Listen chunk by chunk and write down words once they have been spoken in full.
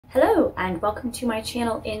Hello and welcome to my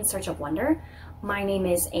channel In Search of Wonder. My name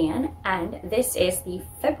is Anne and this is the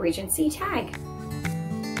FebRegency tag.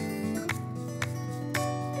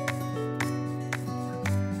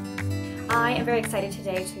 I am very excited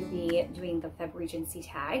today to be doing the FebRegency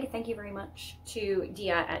tag. Thank you very much to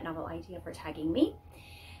Dia at Novel Idea for tagging me.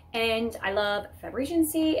 And I love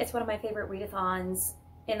FebRegency. It's one of my favorite readathons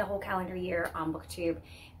in the whole calendar year on booktube.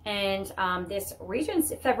 And this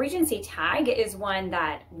FebRegency tag is one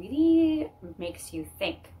that really makes you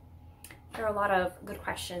think. There are a lot of good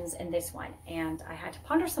questions in this one, and I had to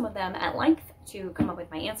ponder some of them at length to come up with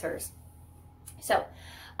my answers. So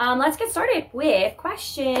let's get started with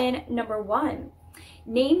question number 1.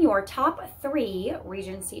 Name your top 3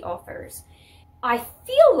 Regency authors. I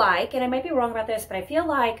feel like, and I might be wrong about this, but I feel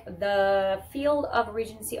like the field of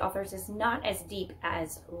Regency authors is not as deep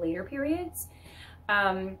as later periods.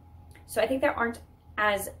 So I think there aren't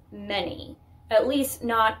as many, at least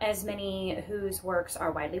not as many whose works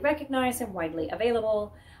are widely recognized and widely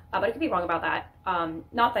available, but I could be wrong about that.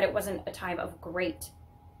 Not that it wasn't a time of great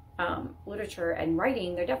literature and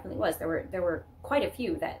writing. There definitely was. There were quite a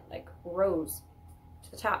few that like rose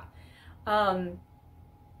to the top.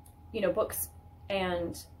 You know, books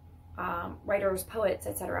and writers, poets,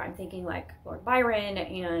 etc. I'm thinking like Lord Byron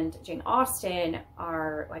and Jane Austen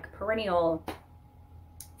are like perennial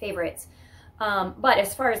favorites. But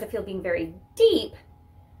as far as the field being very deep,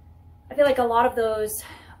 I feel like a lot of those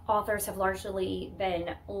authors have largely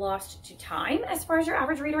been lost to time as far as your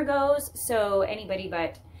average reader goes. So anybody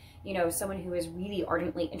but, you know, someone who is really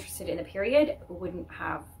ardently interested in the period wouldn't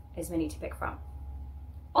have as many to pick from.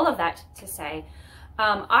 All of that to say,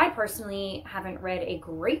 I personally haven't read a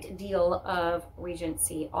great deal of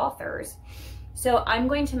Regency authors. So I'm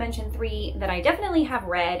going to mention 3 that I definitely have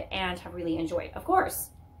read and have really enjoyed. Of course,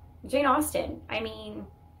 Jane Austen. I mean,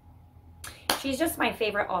 she's just my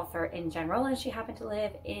favorite author in general, and she happened to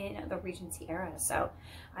live in the Regency era. So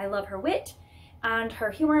I love her wit and her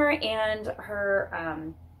humor and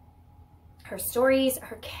her stories,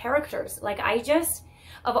 her characters. Like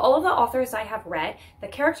of all of the authors I have read, the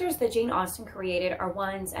characters that Jane Austen created are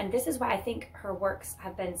ones, and this is why I think her works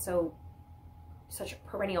have been such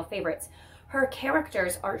perennial favorites. Her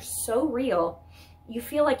characters are so real. You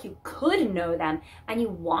feel like you could know them, and you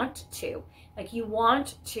want to. Like, you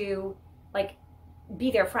want to, like,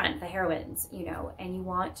 be their friend, the heroines, you know, and you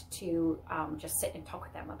want to just sit and talk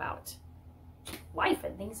with them about life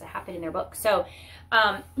and things that happen in their book. So,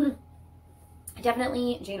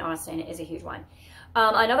 definitely Jane Austen is a huge one.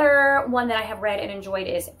 Another one that I have read and enjoyed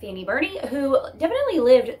is Fanny Burney, who definitely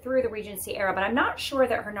lived through the Regency era, but I'm not sure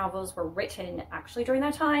that her novels were written actually during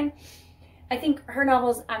that time. I think her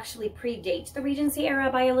novels actually predate the Regency era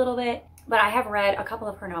by a little bit, but I have read a couple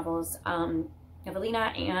of her novels,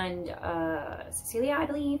 Evelina and Cecilia, I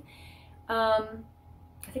believe. I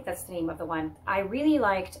think that's the name of the one. I really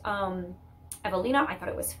liked Evelina. I thought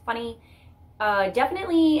it was funny.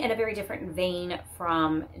 Definitely in a very different vein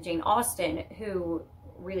from Jane Austen, who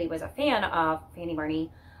really was a fan of Fanny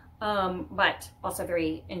Burney, but also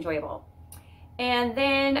very enjoyable. And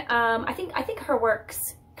then I think her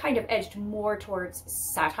works kind of edged more towards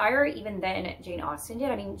satire even than Jane Austen did.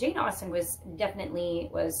 I mean, Jane Austen was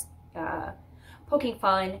definitely poking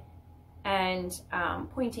fun and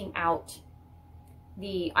pointing out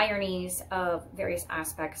the ironies of various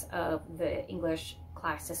aspects of the English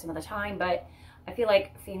class system of the time, but I feel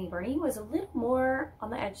like Fanny Burney was a little more on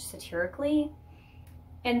the edge satirically.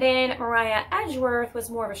 And then Maria Edgeworth was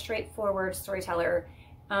more of a straightforward storyteller,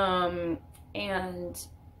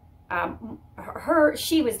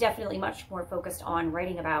 she was definitely much more focused on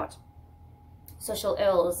writing about social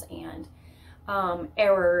ills and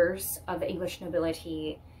errors of the English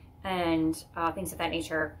nobility and things of that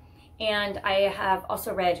nature. And I have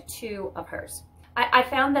also read 2 of hers. I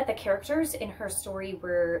found that the characters in her story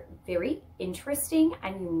were very interesting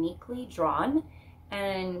and uniquely drawn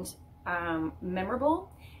and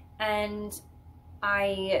memorable, and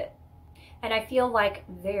I feel like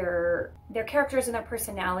their characters and their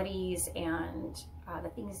personalities and the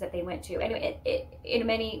things that they went to, and in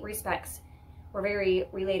many respects were very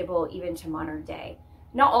relatable even to modern day.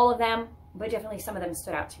 Not all of them, but definitely some of them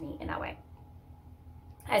stood out to me in that way,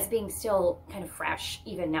 as being still kind of fresh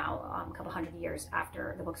even now, a couple hundred years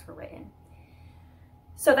after the books were written.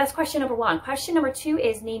 So that's question number 1. Question number 2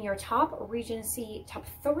 is name your top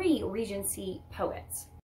 3 Regency poets.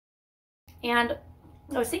 And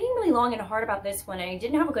I was thinking really long and hard about this one, and I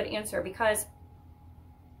didn't have a good answer because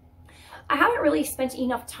I haven't really spent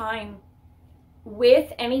enough time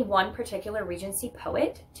with any one particular Regency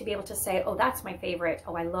poet to be able to say, oh, that's my favorite.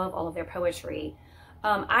 Oh, I love all of their poetry.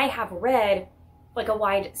 I have read like a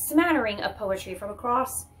wide smattering of poetry from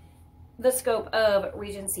across the scope of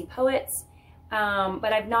Regency poets.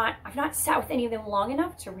 But I've not sat with any of them long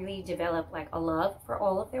enough to really develop like a love for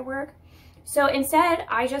all of their work. So instead,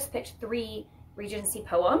 I just picked 3 Regency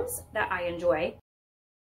poems that I enjoy,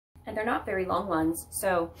 and they're not very long ones,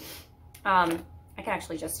 so I can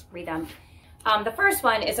actually just read them. The first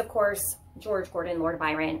one is, of course, George Gordon, Lord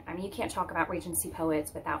Byron. I mean, you can't talk about Regency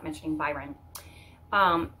poets without mentioning Byron.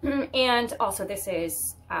 And also this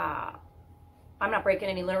is, I'm not breaking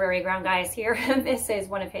any literary ground, guys, here. This is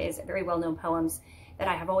one of his very well-known poems that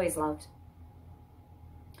I have always loved.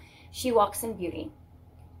 She walks in beauty.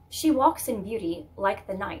 She walks in beauty like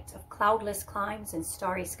the night of cloudless climes and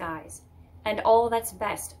starry skies, and all that's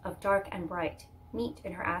best of dark and bright meet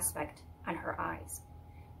in her aspect and her eyes,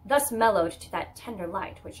 thus mellowed to that tender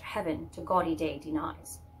light which heaven to gaudy day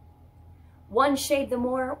denies. One shade the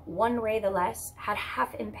more, one ray the less, had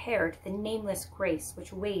half impaired the nameless grace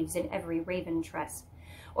which waves in every raven tress,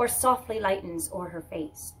 or softly lightens o'er her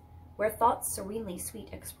face, where thoughts serenely sweet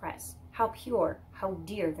express how pure, how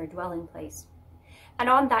dear their dwelling place. And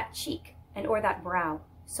on that cheek, and o'er that brow,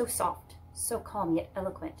 so soft, so calm yet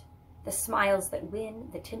eloquent, the smiles that win,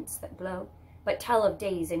 the tints that blow, but tell of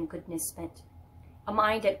days in goodness spent, a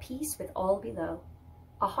mind at peace with all below,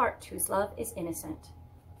 a heart whose love is innocent.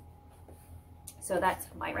 So that's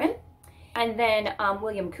Byron. And then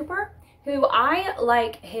William Cowper, who I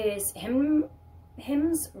like his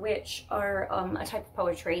hymns, which are a type of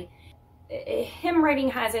poetry. Hymn writing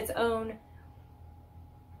has its own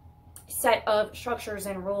set of structures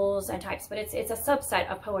and rules and types, but it's a subset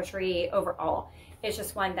of poetry overall. It's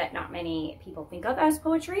just one that not many people think of as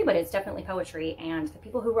poetry, but it's definitely poetry. And the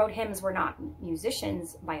people who wrote hymns were not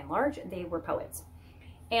musicians by and large, they were poets.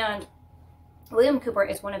 And William Cowper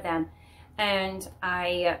is one of them. And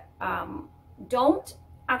I don't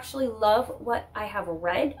actually love what I have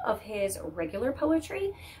read of his regular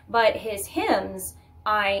poetry, but his hymns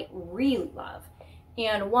I really love.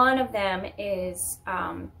 And one of them is,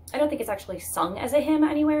 I don't think it's actually sung as a hymn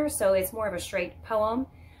anywhere, so it's more of a straight poem,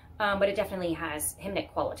 but it definitely has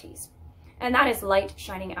hymnic qualities. And that is Light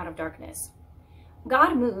Shining Out of Darkness.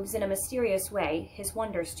 God moves in a mysterious way his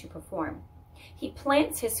wonders to perform. He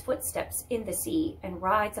plants his footsteps in the sea and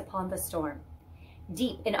rides upon the storm.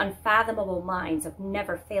 Deep in unfathomable minds of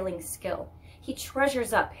never-failing skill, he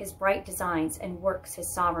treasures up his bright designs and works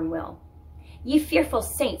his sovereign will. Ye fearful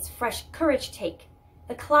saints, fresh courage take.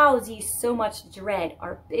 The clouds ye so much dread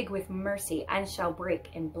are big with mercy and shall break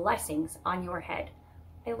in blessings on your head.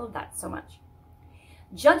 I love that so much.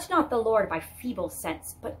 Judge not the Lord by feeble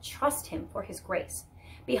sense, but trust him for his grace.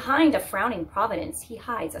 Behind a frowning providence, he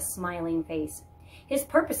hides a smiling face. His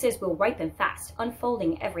purposes will ripen fast,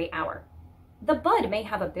 unfolding every hour. The bud may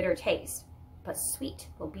have a bitter taste, but sweet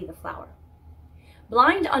will be the flower.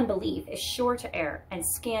 Blind unbelief is sure to err and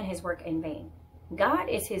scan his work in vain. God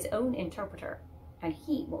is his own interpreter, and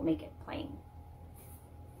he will make it plain.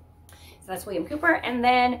 So that's William Cowper. And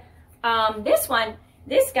then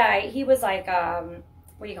this guy, he was like,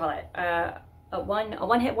 what do you call it? A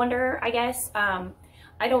one-hit wonder, I guess.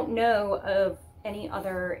 I don't know of any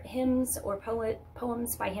other hymns or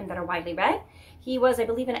poems by him that are widely read. He was, I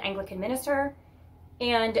believe, an Anglican minister,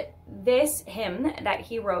 and this hymn that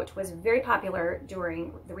he wrote was very popular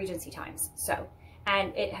during the Regency times. So,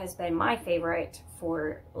 and it has been my favorite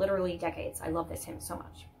for literally decades. I love this hymn so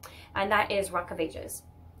much. And that is Rock of Ages.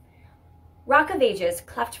 Rock of Ages,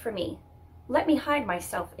 cleft for me, let me hide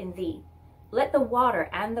myself in thee. Let the water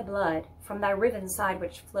and the blood from thy riven side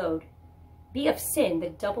which flowed be of sin the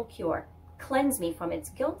double cure, cleanse me from its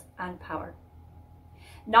guilt and power.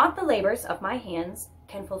 Not the labors of my hands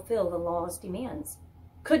can fulfill the law's demands.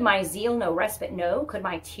 Could my zeal no respite know? Could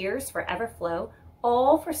my tears forever flow?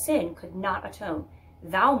 All for sin could not atone.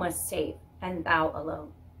 Thou must save, and thou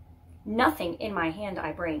alone. Nothing in my hand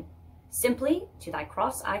I bring. Simply to thy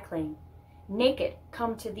cross I cling. Naked,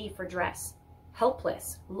 come to thee for dress.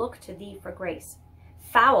 Helpless, look to thee for grace.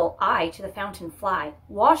 Foul, I to the fountain fly.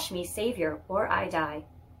 Wash me, Savior, or I die.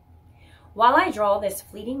 While I draw this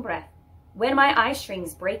fleeting breath, when my eye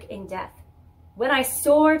strings break in death, when I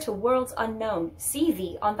soar to worlds unknown, see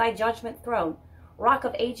thee on thy judgment throne, Rock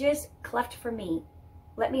of Ages, cleft for me,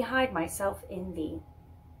 let me hide myself in thee.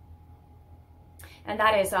 And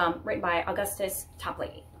that is written by Augustus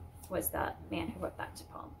Toplady, was the man who wrote that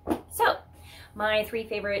poem. So, my 3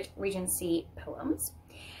 favorite Regency poems.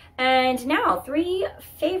 And now, 3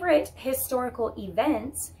 favorite historical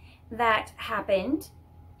events that happened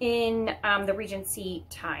in the Regency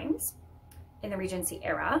times, in the Regency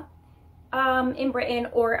era, in Britain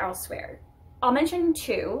or elsewhere. I'll mention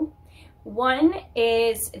 2. One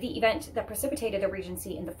is the event that precipitated the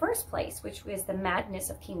Regency in the first place, which was the madness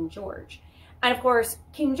of King George. And of course,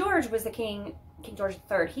 King George was the king, King George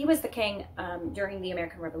III. He was the king during the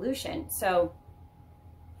American Revolution. So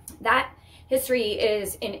that history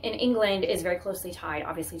is in England is very closely tied,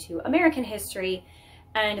 obviously, to American history.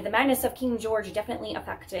 And the madness of King George definitely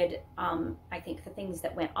affected, I think, the things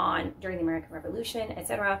that went on during the American Revolution,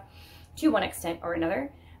 etc., to one extent or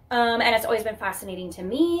another. And it's always been fascinating to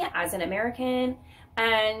me as an American.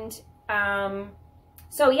 And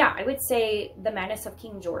so, yeah, I would say the madness of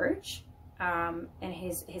King George and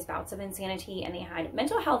his bouts of insanity. And they had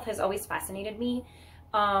mental health has always fascinated me.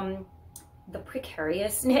 The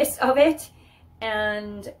precariousness of it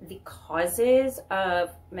and the causes of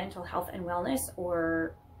mental health and wellness,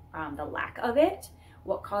 or the lack of it,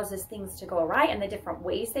 what causes things to go awry and the different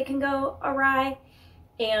ways they can go awry,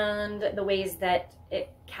 and the ways that it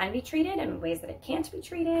can be treated and ways that it can't be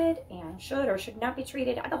treated and should or should not be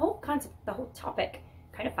treated. The whole concept, the whole topic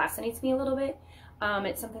kind of fascinates me a little bit.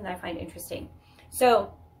 It's something that I find interesting.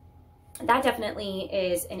 So that definitely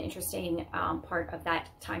is an interesting part of that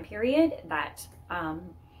time period that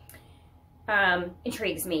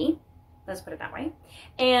intrigues me. Let's put it that way.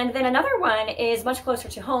 And then another one is much closer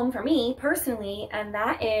to home for me personally, and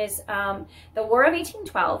that is the War of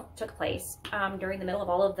 1812 took place during the middle of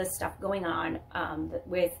all of this stuff going on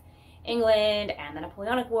with England and the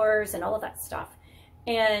Napoleonic Wars and all of that stuff.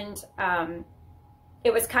 And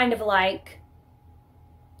it was kind of like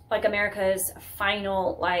America's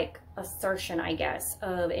final assertion, I guess,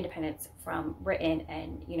 of independence from Britain,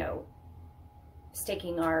 and, you know,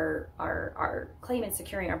 staking our claim and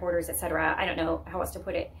securing our borders, etc. I don't know how else to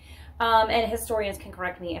put it. And historians can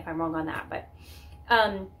correct me if I'm wrong on that.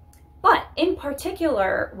 But in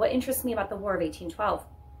particular, what interests me about the War of 1812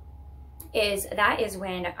 is that is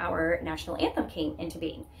when our national anthem came into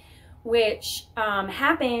being, which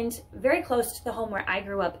happened very close to the home where I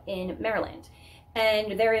grew up in Maryland.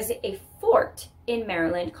 And there is a fort in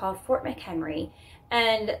Maryland called Fort McHenry.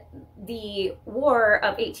 And the War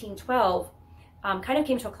of 1812 kind of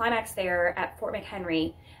came to a climax there at Fort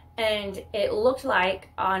McHenry. And it looked like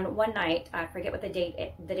on one night, I forget what the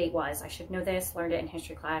date was. I should know this, learned it in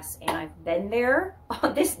history class, and I've been there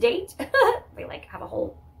on this date. They have a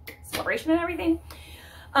whole celebration and everything.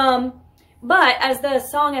 But as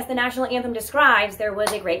the national anthem describes, there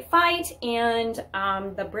was a great fight, and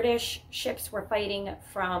the British ships were fighting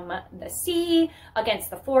from the sea against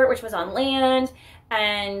the fort, which was on land.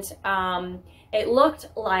 And it looked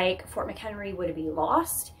like Fort McHenry would be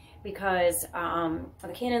lost because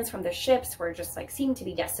the cannons from the ships were just seemed to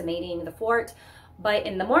be decimating the fort. But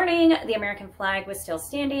in the morning, the American flag was still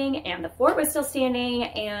standing and the fort was still standing,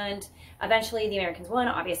 and eventually the Americans won,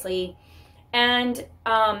 obviously. And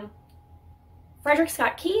Frederick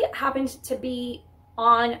Scott Key happened to be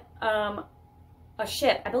on a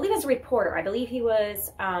ship, I believe as a reporter. I believe he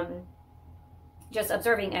was just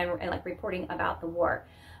observing and reporting about the war.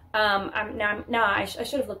 I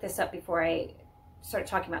should have looked this up before I started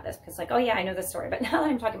talking about this, because oh yeah, I know this story, but now that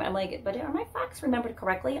I'm talking about it, I'm but are my facts remembered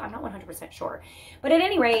correctly? I'm not 100% sure. But at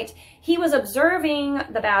any rate, he was observing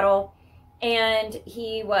the battle, and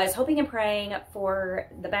he was hoping and praying for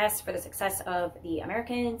the best, for the success of the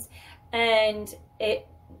Americans, and it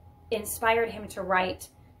inspired him to write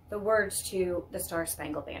the words to the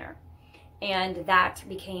Star-Spangled Banner. And that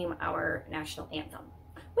became our national anthem,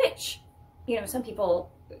 which, you know, some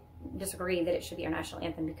people disagree that it should be our national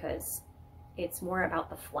anthem because it's more about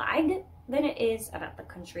the flag than it is about the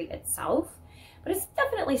country itself. But it's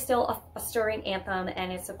definitely still a stirring anthem,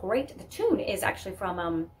 and it's the tune is actually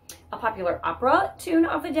from a popular opera tune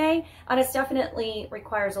of the day, and it definitely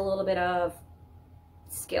requires a little bit of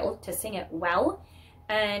skill to sing it well.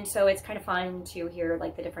 And so it's kind of fun to hear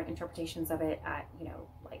the different interpretations of it at, you know,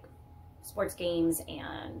 sports games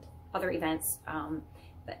and other events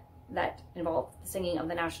that involve the singing of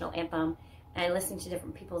the national anthem, and listening to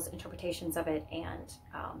different people's interpretations of it. And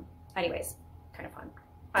anyways, kind of fun.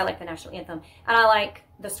 I like the national anthem, and I like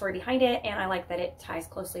the story behind it, and I like that it ties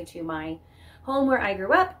closely to my home where I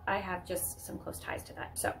grew up. I have just some close ties to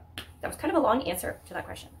that. So that was kind of a long answer to that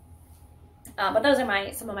question. But those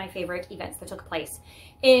are some of my favorite events that took place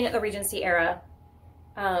in the Regency era,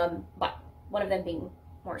 but one of them being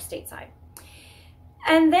more stateside.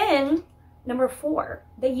 And then number 4,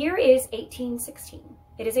 the year is 1816.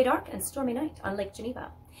 It is a dark and stormy night on Lake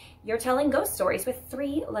Geneva. You're telling ghost stories with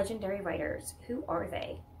 3 legendary writers. Who are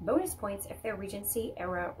they? Bonus points if they're Regency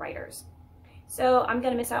era writers. So I'm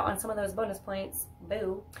gonna miss out on some of those bonus points,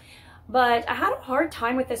 boo. But I had a hard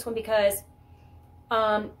time with this one because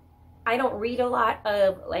I don't read a lot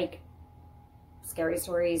of scary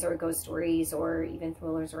stories or ghost stories or even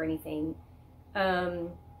thrillers or anything.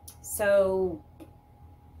 So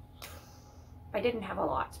I didn't have a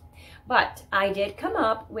lot, but I did come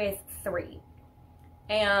up with 3.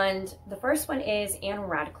 And the first one is Anne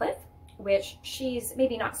Radcliffe, which she's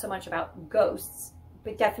maybe not so much about ghosts,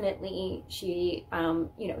 but definitely she,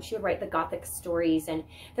 you know, she would write the Gothic stories, and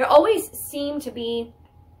there always seemed to be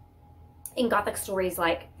in Gothic stories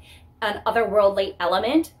like an otherworldly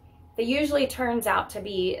element that usually turns out to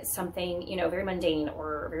be something, you know, very mundane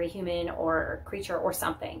or very human or creature or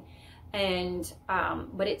something. And,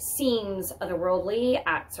 but it seems otherworldly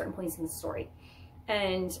at certain points in the story.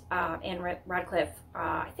 And Anne Radcliffe,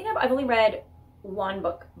 I think I've only read 1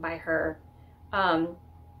 book by her,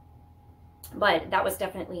 but that was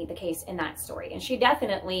definitely the case in that story. And she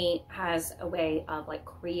definitely has a way of like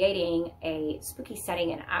creating a spooky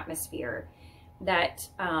setting and atmosphere that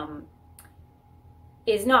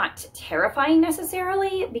is not terrifying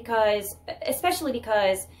necessarily, because, especially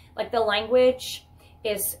because like the language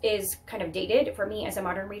is kind of dated for me as a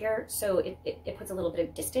modern reader. So it puts a little bit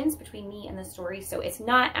of distance between me and the story. So it's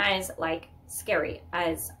not as like scary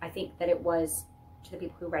as I think that it was to the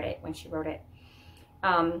people who read it when she wrote it.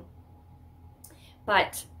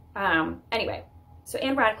 Anyway, so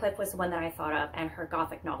Anne Radcliffe was the one that I thought of, and her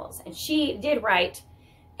Gothic novels. And she did write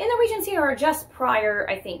in the Regency era, just prior,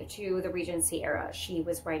 I think, to the Regency era. She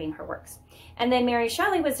was writing her works. And then Mary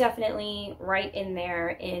Shelley was definitely right in there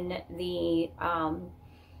in the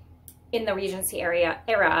Regency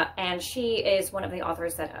era. And she is one of the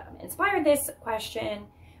authors that inspired this question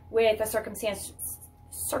with the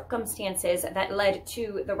circumstances that led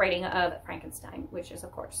to the writing of Frankenstein, which is,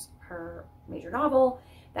 of course, her major novel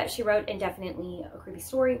that she wrote, and definitely a creepy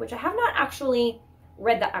story, which I have not actually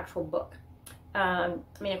read the actual book. I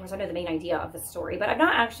mean, of course, I know the main idea of the story, but I've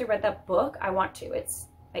not actually read that book. I want to.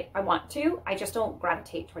 I want to. I just don't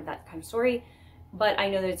gravitate toward that kind of story. But I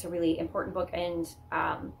know that it's a really important book, and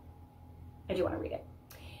I do want to read it.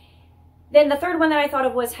 Then the third one that I thought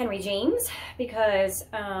of was Henry James, because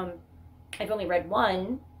I've only read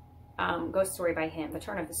 1 ghost story by him, The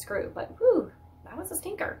Turn of the Screw, but whew, that was a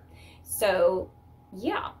stinker. So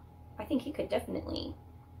yeah, I think he could definitely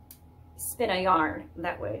spin a yarn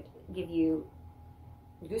that would give you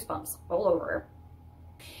goosebumps all over.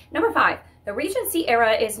 Number 5, the Regency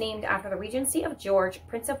era is named after the Regency of George,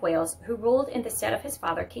 Prince of Wales, who ruled in the stead of his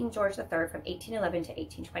father, King George III, from 1811 to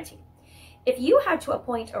 1820. If you had to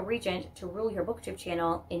appoint a regent to rule your booktube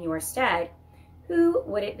channel in your stead, who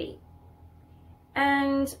would it be?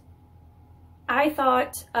 And I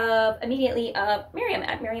thought immediately of Miriam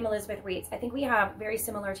at Miriam Elizabeth Reads. I think we have very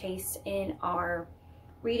similar tastes in our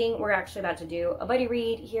reading. We're actually about to do a buddy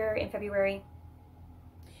read here in February.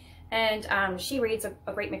 And she reads a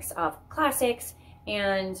great mix of classics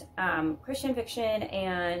and Christian fiction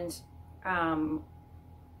and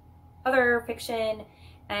other fiction.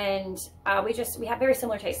 And we have very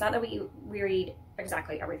similar tastes. Not that we read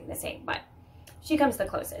exactly everything the same, but she comes the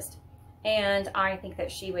closest. And I think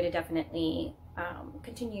that she would definitely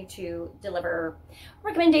continue to deliver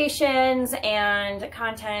recommendations and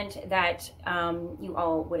content that you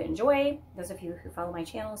all would enjoy, those of you who follow my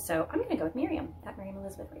channel. So I'm going to go with Miriam, at Miriam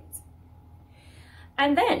Elizabeth Reads.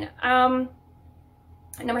 And then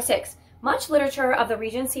number 6, much literature of the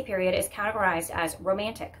Regency period is categorized as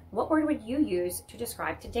romantic. What word would you use to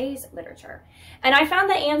describe today's literature? And I found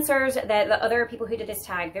the answers that the other people who did this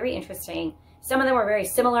tag very interesting. Some of them were very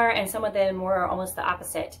similar, and some of them were almost the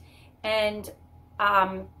opposite. And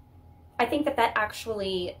I think that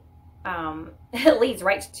actually leads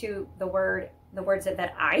right to the words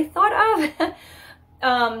that I thought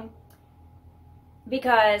of,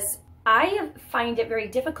 because I find it very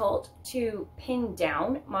difficult to pin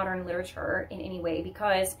down modern literature in any way,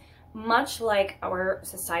 because much like our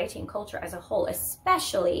society and culture as a whole,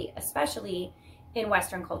 especially in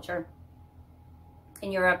Western culture,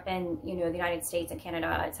 in Europe and, you know, the United States and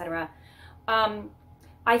Canada, etc.,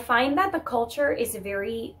 I find that the culture is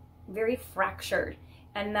very, very fractured,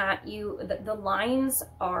 and that the lines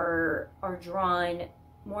are drawn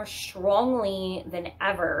more strongly than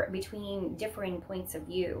ever between differing points of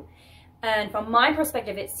view. And from my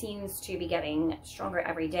perspective, it seems to be getting stronger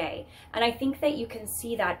every day. And I think that you can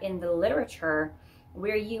see that in the literature,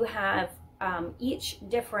 where you have each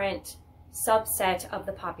different subset of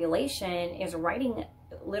the population is writing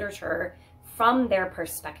literature from their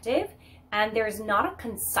perspective, and there's not a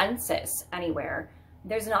consensus anywhere.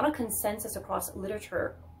 There's not a consensus across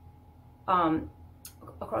literature,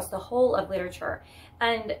 across the whole of literature.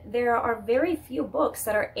 And there are very few books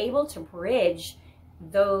that are able to bridge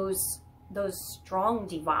those strong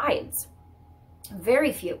divides.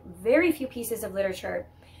 very few pieces of literature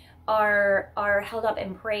are held up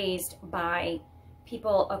and praised by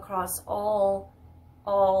people across all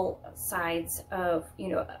sides of, you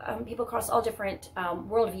know, people across all different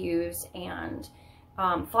worldviews and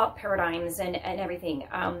thought paradigms and everything.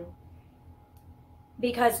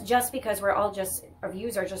 Because we're all just, our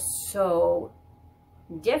views are just so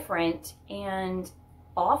different and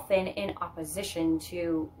often in opposition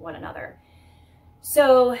to one another.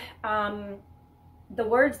 So the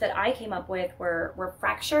words that I came up with were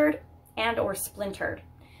fractured and or splintered,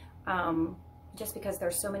 just because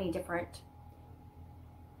there's so many different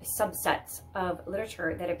subsets of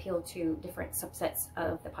literature that appeal to different subsets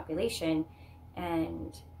of the population,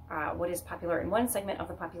 and what is popular in one segment of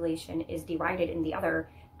the population is derided in the other,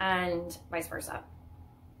 and vice versa.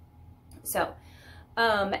 So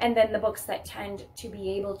and then the books that tend to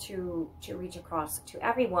be able to reach across to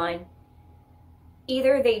everyone,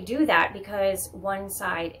 either they do that because one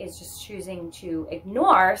side is just choosing to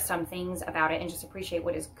ignore some things about it and just appreciate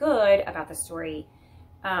what is good about the story,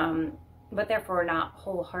 but therefore not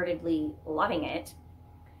wholeheartedly loving it,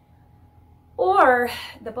 or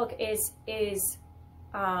the book is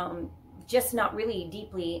just not really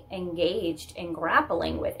deeply engaged in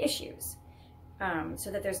grappling with issues, so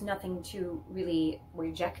that there's nothing to really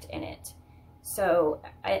reject in it. So,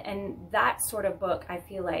 and that sort of book, I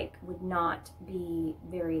feel like, would not be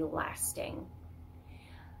very lasting.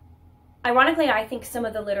 Ironically, I think some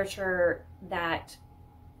of the literature that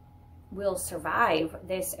will survive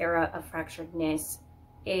this era of fracturedness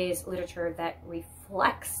is literature that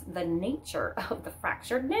reflects the nature of the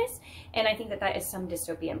fracturedness, and I think that that is some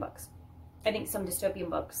dystopian books. I think some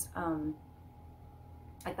dystopian books,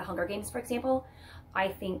 like the Hunger Games, for example, I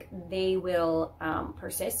think they will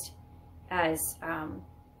persist as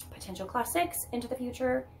potential classics into the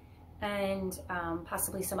future, and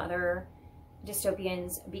possibly some other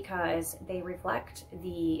dystopians, because they reflect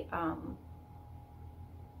the,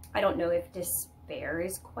 I don't know if despair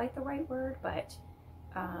is quite the right word, but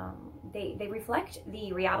they reflect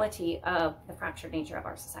the reality of the fractured nature of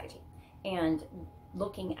our society, and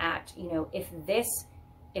looking at, you know, if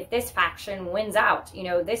this faction wins out, you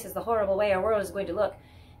know, this is the horrible way our world is going to look,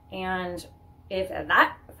 and if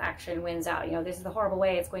that faction wins out, you know, this is the horrible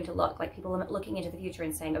way it's going to look. Like, people looking into the future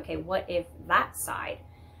and saying, okay, what if that side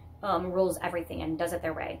rules everything and does it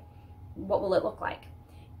their way? What will it look like?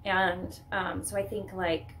 And so I think,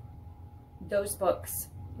 like, those books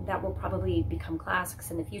that will probably become classics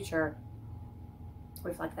in the future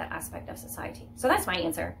reflect that aspect of society. So that's my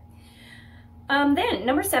answer. Then,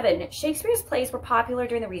 number 7, Shakespeare's plays were popular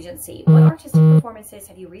during the Regency. What artistic performances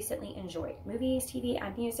have you recently enjoyed? Movies, TV,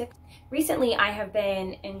 and music. Recently, I have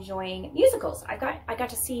been enjoying musicals. I got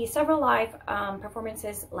to see several live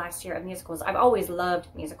performances last year of musicals. I've always loved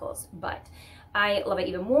musicals, but I love it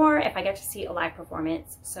even more if I get to see a live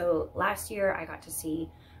performance. So last year, I got to see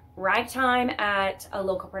Ragtime at a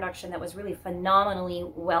local production that was really phenomenally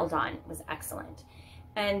well done. It was excellent.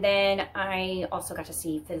 And then I also got to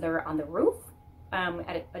see Fiddler on the Roof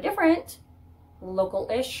at a different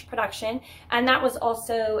local-ish production, and that was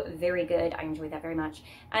also very good. I enjoyed that very much.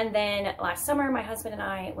 And then last summer, my husband and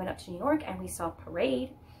I went up to New York and we saw Parade,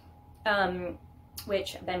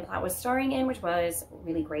 which Ben Platt was starring in, which was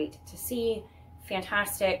really great to see.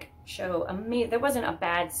 Fantastic show. There wasn't a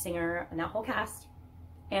bad singer in that whole cast,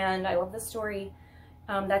 and I love the story.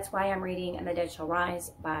 That's why I'm reading And the Dead Shall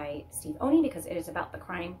Rise by Steve Oney, because it is about the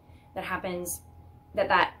crime that happens,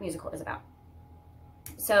 that musical is about.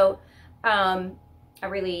 So I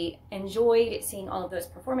really enjoyed seeing all of those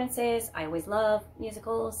performances. I always love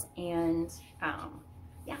musicals, and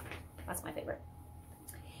yeah, that's my favorite.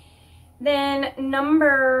 Then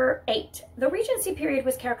number 8, the Regency period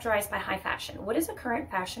was characterized by high fashion. What is a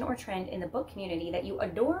current fashion or trend in the book community that you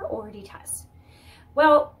adore or detest?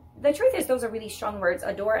 Well, the truth is, those are really strong words,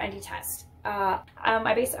 adore and detest. I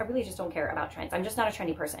really just don't care about trends. I'm just not a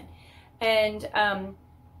trendy person. And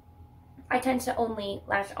I tend to only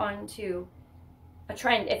latch on to a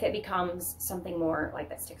trend if it becomes something more like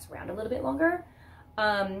that sticks around a little bit longer.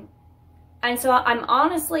 And so I'm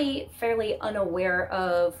honestly fairly unaware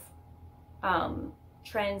of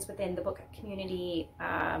trends within the book community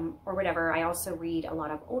or whatever. I also read a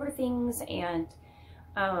lot of older things, and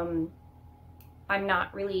I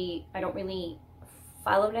don't really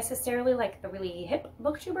follow necessarily like the really hip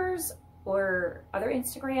booktubers or other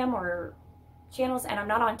Instagram or channels, and I'm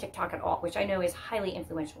not on TikTok at all, which I know is highly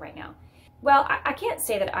influential right now. Well, I can't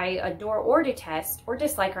say that I adore or detest or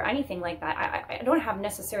dislike or anything like that. I don't have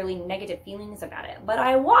necessarily negative feelings about it, but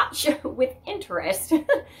I watch with interest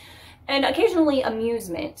and occasionally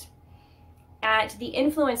amusement at the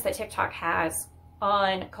influence that TikTok has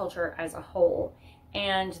on culture as a whole,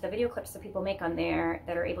 and the video clips that people make on there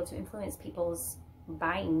that are able to influence people's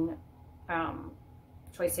buying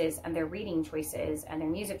choices and their reading choices and their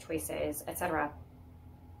music choices, etc.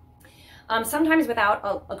 Sometimes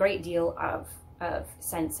without a great deal of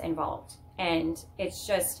sense involved. And it's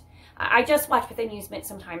just, I just watch with amusement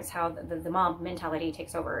sometimes how the mob mentality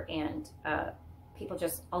takes over, and people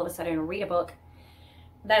just all of a sudden read a book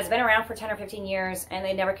that's been around for 10 or 15 years and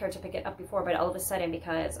they never cared to pick it up before, but all of a sudden,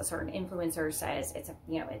 because a certain influencer says it's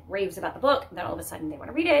it raves about the book, then all of a sudden they want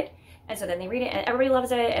to read it, and so then they read it and everybody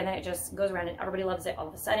loves it, and then it just goes around and everybody loves it all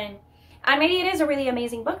of a sudden. And maybe it is a really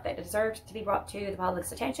amazing book that deserves to be brought to the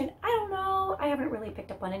public's attention. I don't know. I haven't really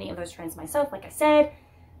picked up on any of those trends myself. Like I said,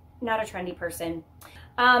 not a trendy person.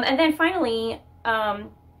 And then finally,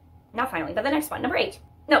 not finally, but the next one, number 8.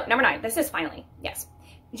 No, number 9. This is finally, yes.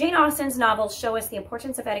 Jane Austen's novels show us the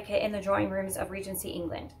importance of etiquette in the drawing rooms of Regency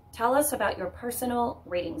England. Tell us about your personal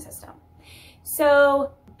rating system.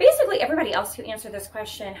 So basically everybody else who answered this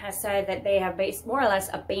question has said that they have more or less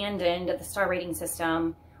abandoned the star rating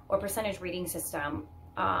system or percentage rating system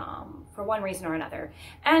for one reason or another.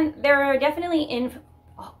 And there are definitely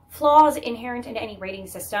flaws inherent in any rating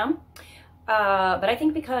system. But I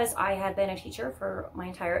think because I have been a teacher for my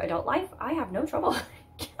entire adult life, I have no trouble.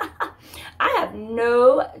 I have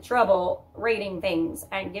no trouble rating things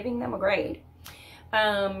and giving them a grade.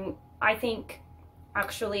 I think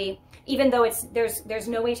actually, even though there's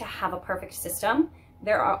no way to have a perfect system,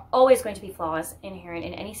 there are always going to be flaws inherent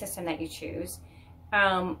in any system that you choose.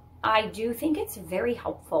 I do think it's very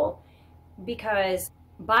helpful because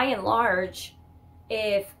by and large,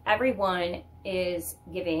 if everyone is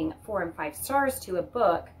giving 4 and 5 stars to a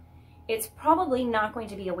book, it's probably not going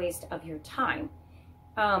to be a waste of your time.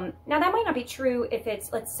 Now that might not be true if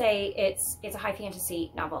it's, let's say it's a high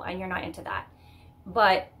fantasy novel and you're not into that,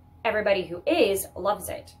 but everybody who is loves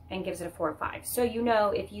it and gives it a 4 or 5. So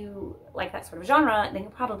if you like that sort of genre, then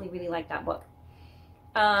you'll probably really like that book.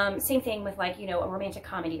 Same thing with like, a romantic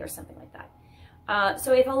comedy or something like that.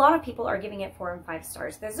 So if a lot of people are giving it 4 and 5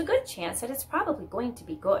 stars, there's a good chance that it's probably going to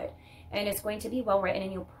be good and it's going to be well written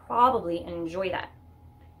and you'll probably enjoy that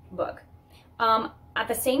book. At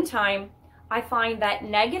the same time, I find that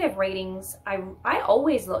negative ratings, I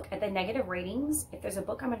always look at the negative ratings. If there's a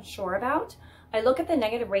book I'm unsure about, I look at the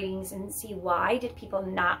negative ratings and see why did people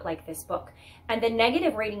not like this book. And the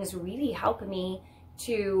negative ratings really help me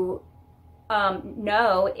to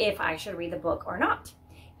know if I should read the book or not.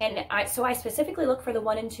 And so I specifically look for the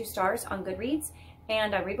 1 and 2 stars on Goodreads,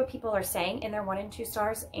 and I read what people are saying in their 1 and 2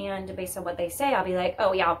 stars, and based on what they say, I'll be like,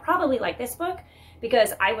 oh yeah, I'll probably like this book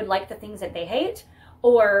because I would like the things that they hate,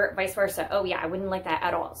 or vice versa. Oh yeah, I wouldn't like that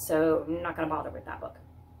at all, so I'm not gonna bother with that book.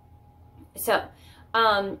 So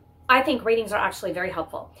I think ratings are actually very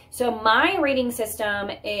helpful. So my rating system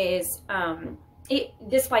is,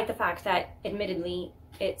 despite the fact that admittedly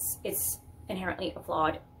it's inherently a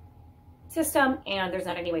flawed system and there's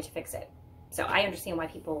not any way to fix it. So I understand why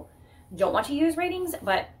people don't want to use ratings,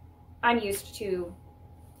 but I'm used to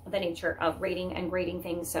the nature of rating and grading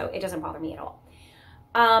things, so it doesn't bother me at all.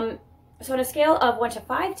 So on a scale of 1 to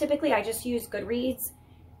 5, typically I just use Goodreads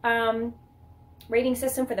rating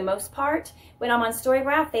system for the most part. When I'm on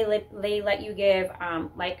Storygraph, they let you give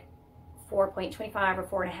like 4.25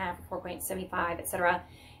 or 4.5 or 4.75, etc.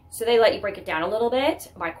 So they let you break it down a little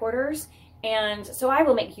bit by quarters. And so I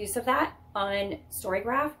will make use of that on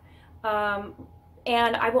Storygraph.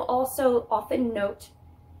 And I will also often note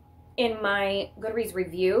in my Goodreads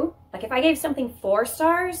review, like if I gave something 4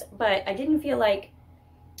 stars, but I didn't feel like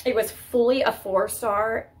it was fully a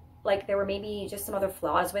 4-star, like there were maybe just some other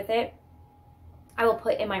flaws with it, I will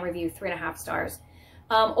put in my review 3.5 stars.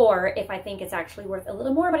 Or if I think it's actually worth a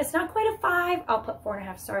little more, but it's not quite a 5, I'll put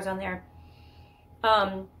 4.5 stars on there.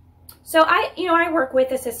 So I work with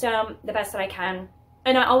the system the best that I can.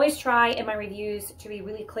 And I always try in my reviews to be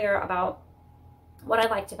really clear about what I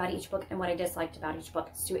liked about each book and what I disliked about each book,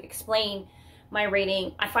 to explain my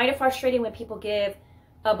rating. I find it frustrating when people give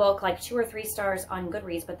a book like 2 or 3 stars on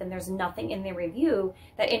Goodreads, but then there's nothing in their review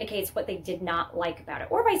that indicates what they did not like about it,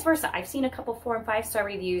 or vice versa. I've seen a couple 4 and 5 star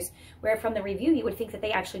reviews where from the review you would think that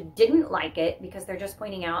they actually didn't like it because they're just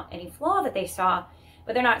pointing out any flaw that they saw,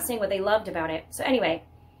 but they're not saying what they loved about it. So anyway,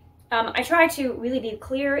 I try to really be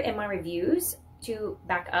clear in my reviews to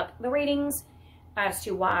back up the ratings as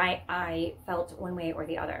to why I felt one way or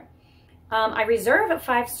the other. I reserve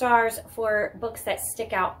 5 stars for books that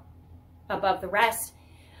stick out above the rest.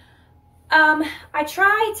 I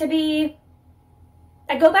try to be,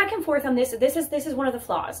 I go back and forth on this. This is one of the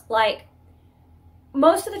flaws. Like,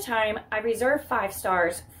 most of the time I reserve 5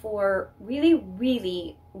 stars for really,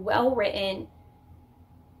 really well-written,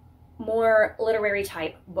 more literary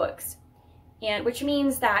type books. And which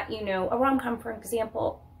means that, you know, a rom-com, for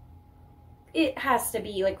example, it has to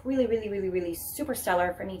be like really, really, really, really super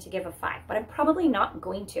stellar for me to give a 5, but I'm probably not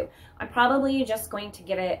going to. I'm probably just going to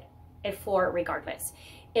give it a 4 regardless.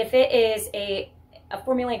 If it is a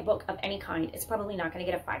formulaic book of any kind, it's probably not going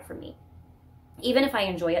to get a 5 from me, even if I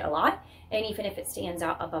enjoy it a lot, and even if it stands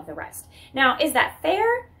out above the rest. Now, is that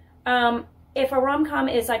fair? If a rom-com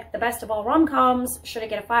is like the best of all rom-coms, should it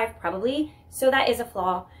get a 5? Probably. So that is a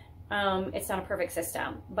flaw. It's not a perfect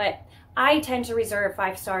system, but I tend to reserve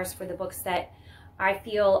 5 stars for the books that I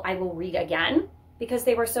feel I will read again because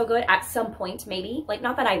they were so good at some point, maybe. Like,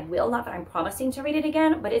 not that I will, not that I'm promising to read it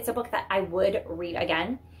again, but it's a book that I would read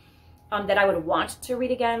again, that I would want to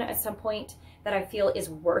read again at some point, that I feel is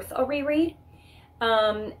worth a reread.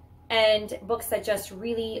 And books that just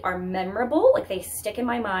really are memorable, like they stick in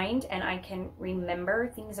my mind and I can remember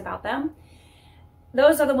things about them.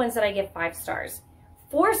 Those are the ones that I give 5 stars.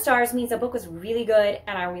 4 stars means a book was really good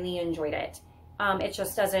and I really enjoyed it. It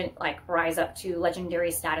just doesn't like rise up to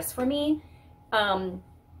legendary status for me.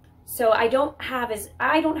 So I don't have as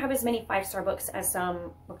many 5-star books as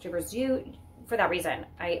some booktubers do. For that reason,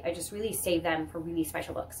 I just really save them for really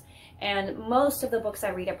special books. And most of the books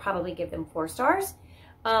I read, I probably give them 4 stars.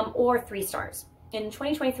 Or 3 stars. In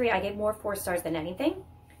 2023, I gave more 4 stars than anything.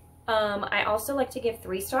 I also like to give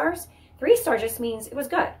 3 stars. 3 stars just means it was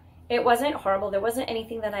good. It wasn't horrible. There wasn't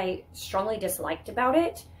anything that I strongly disliked about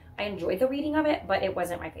it. I enjoyed the reading of it, but it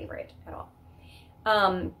wasn't my favorite at all.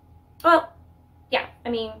 Well, yeah, I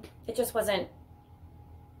mean, it just wasn't,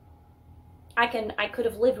 I could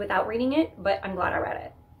have lived without reading it, but I'm glad I read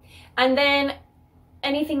it. And then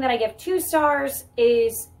anything that I give 2 stars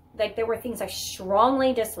is like there were things I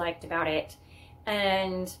strongly disliked about it,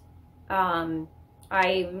 and I'm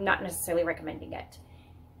not necessarily recommending it.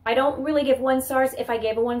 I don't really give 1 stars. If I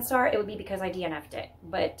gave a 1 star, it would be because I DNF'd it.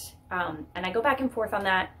 But and I go back and forth on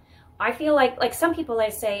that. I feel like some people, I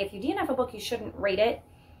say, if you DNF a book, you shouldn't rate it.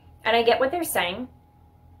 And I get what they're saying.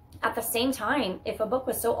 At the same time, if a book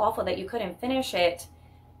was so awful that you couldn't finish it,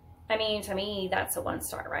 I mean, to me, that's a 1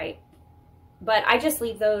 star, right? But I just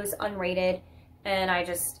leave those unrated. And I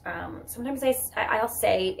just, sometimes I'll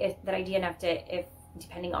say that I DNF'd it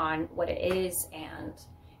depending on what it is and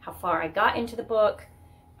how far I got into the book.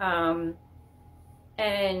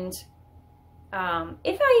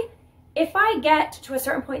 If I get to a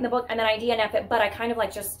certain point in the book and then I DNF it, but I kind of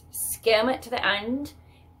like just skim it to the end,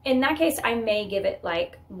 in that case, I may give it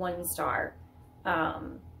like 1 star.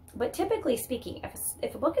 But typically speaking,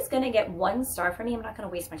 if a book is going to get 1 star from me, I'm not going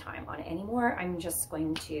to waste my time on it anymore. I'm just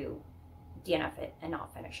going to DNF it and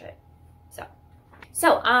not finish it.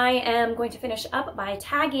 So I am going to finish up by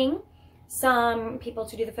tagging some people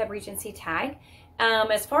to do the FebRegency tag.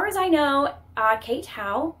 As far as I know, Kate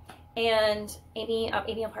Howe and Amy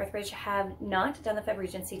Partridge have not done the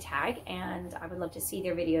FebRegency tag, and I would love to see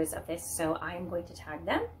their videos of this, so I am going to tag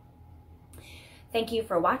them. Thank you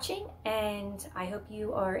for watching, and I hope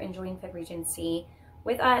you are enjoying FebRegency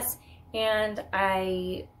with us, and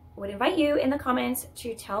I would invite you in the comments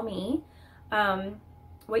to tell me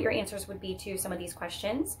what your answers would be to some of these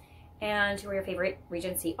questions, and who are your favorite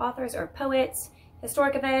Regency authors or poets,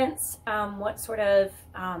 historic events, what sort of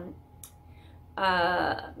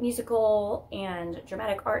musical and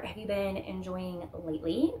dramatic art have you been enjoying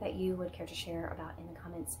lately that you would care to share about in the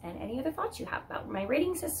comments, and any other thoughts you have about my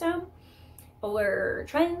rating system or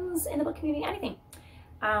trends in the book community, anything.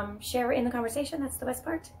 Share in the conversation. That's the best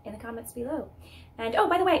part, in the comments below. And oh,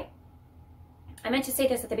 by the way, I meant to say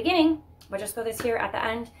this at the beginning, but just throw this here at the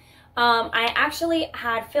end. I actually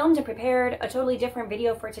had filmed and prepared a totally different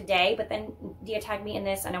video for today, but then Dia tagged me in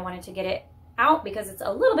this and I wanted to get it out because it's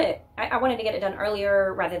a little bit, I wanted to get it done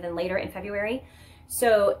earlier rather than later in February.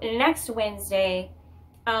 So next Wednesday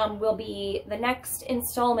will be the next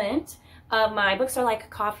installment of my Books Are Like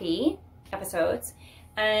Coffee episodes,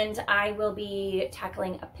 and I will be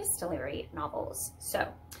tackling epistolary novels. So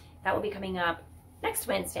that will be coming up next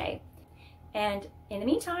Wednesday. And in the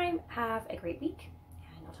meantime, have a great week,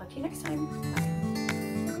 and I'll talk to you next time. Bye.